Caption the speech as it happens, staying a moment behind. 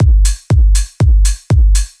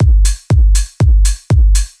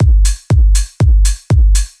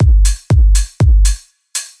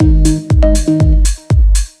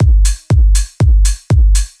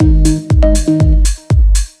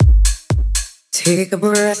Take a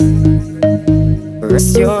breath,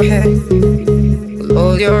 rest your head,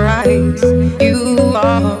 close your eyes. You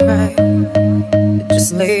are right.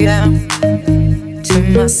 Just lay down to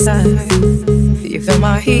my side. You feel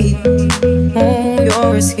my heat on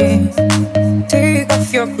your skin. Take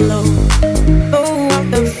off your clothes, blow out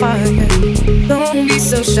the fire. Don't be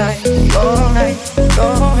so shy. You're right,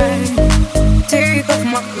 you're right. Take off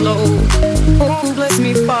my clothes. Oh, bless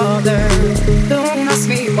me, Father. Don't ask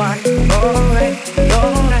me why. You're right,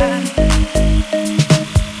 you're right.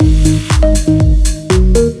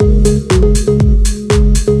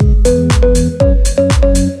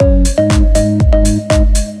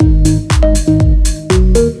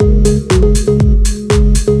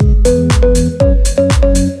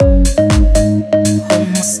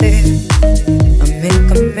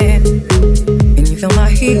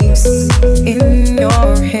 In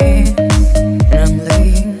your hand, and I'm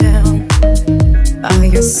laying down by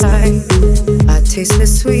your side. I taste the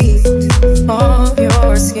sweet of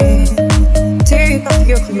your skin. Take off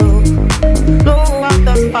your clothes, blow out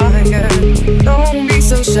the fire. Don't be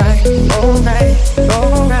so shy. Alright,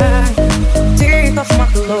 alright. Take off my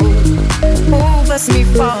clothes. Oh, bless me,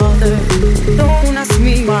 Father. Don't ask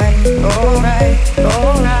me why. Alright,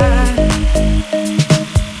 alright.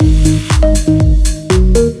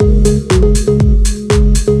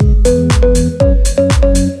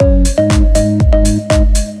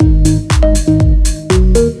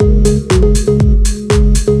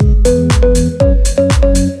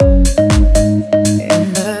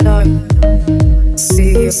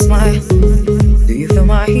 Smile. Do you feel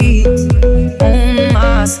my heat on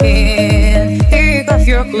my skin? Take off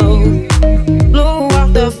your clothes, blow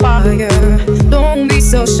out the fire. Don't be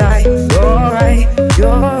so shy. You're right, you're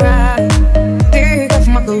right. Take off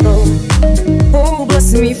my clothes. Oh,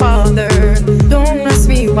 bless me, Father. Don't ask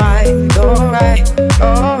me why. You're right,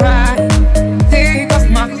 you're right. Take off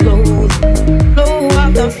my clothes, blow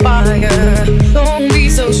out the fire. Don't be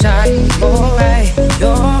so shy. You're right,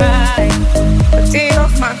 you're right. Take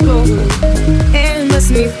off my clothes and bless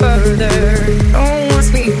me further. Don't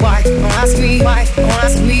ask me why, don't ask me why, don't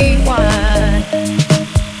ask me why.